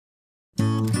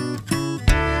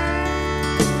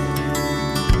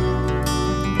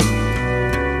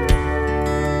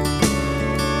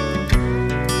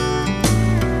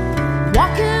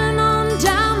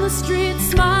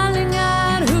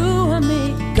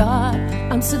God,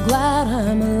 I'm so glad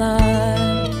I'm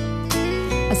alive.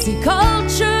 I see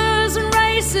cultures and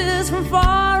races from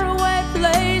faraway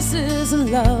places,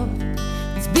 and love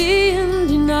that's being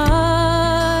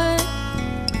denied.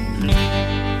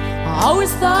 I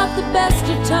always thought the best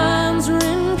of times were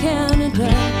in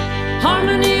Canada.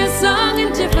 Harmony is sung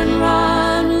in different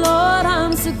rhyme. Lord,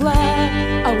 I'm so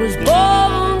glad I was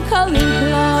born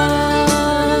colorblind.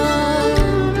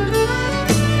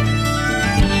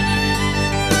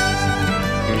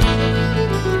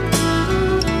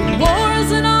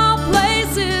 Wars in all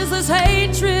places, there's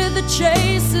hatred that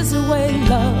chases away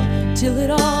love till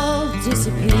it all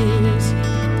disappears.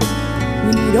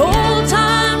 We need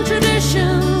old-time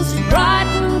traditions to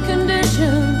brighten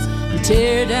conditions and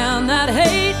tear down that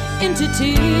hate into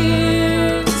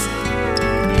tears.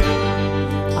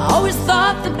 I always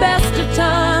thought the best of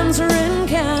times were in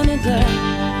Canada.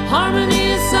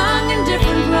 Harmony is sung in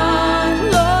different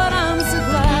rhyme. Lord, I'm so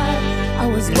glad I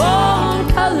was born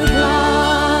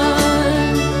colorblind.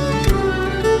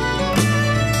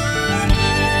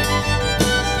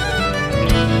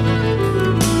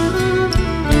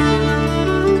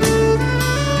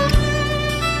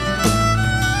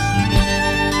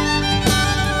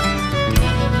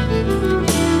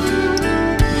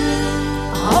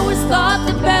 Thought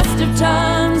the best of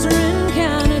times are in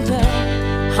Canada.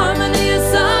 Harmony is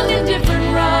sung in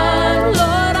different rhyme.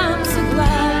 Lord, I'm so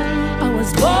glad I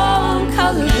was born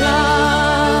colorblind.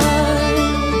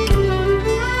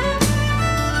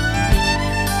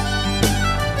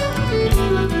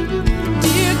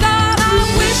 Dear God, I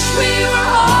wish we were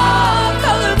all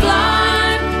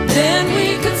colorblind. Then we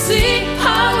could see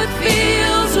how it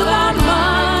feels with our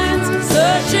minds.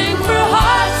 Searching for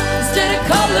hearts instead of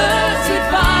colors, we'd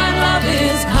find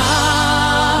is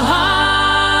high.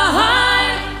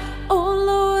 Oh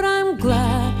Lord, I'm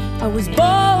glad I was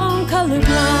born colorblind.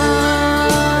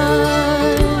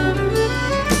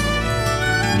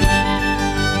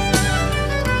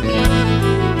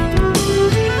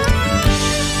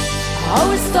 I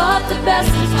always thought the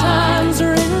best of times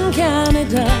are in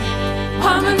Canada.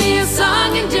 Harmony is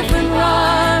sung in different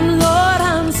rhyme. Lord,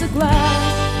 I'm so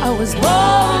glad I was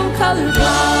born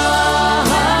colorblind.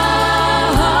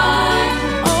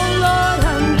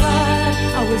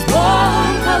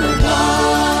 Born colorblind.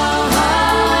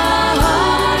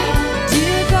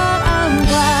 Dear God, I'm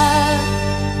glad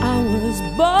I was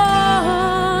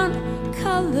born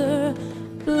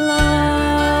colorblind.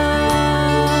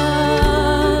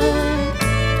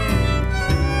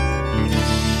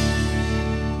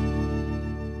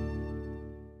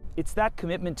 It's that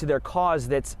commitment to their cause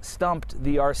that's stumped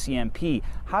the RCMP.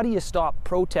 How do you stop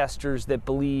protesters that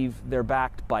believe they're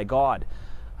backed by God?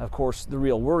 Of course, the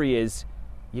real worry is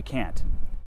you can't.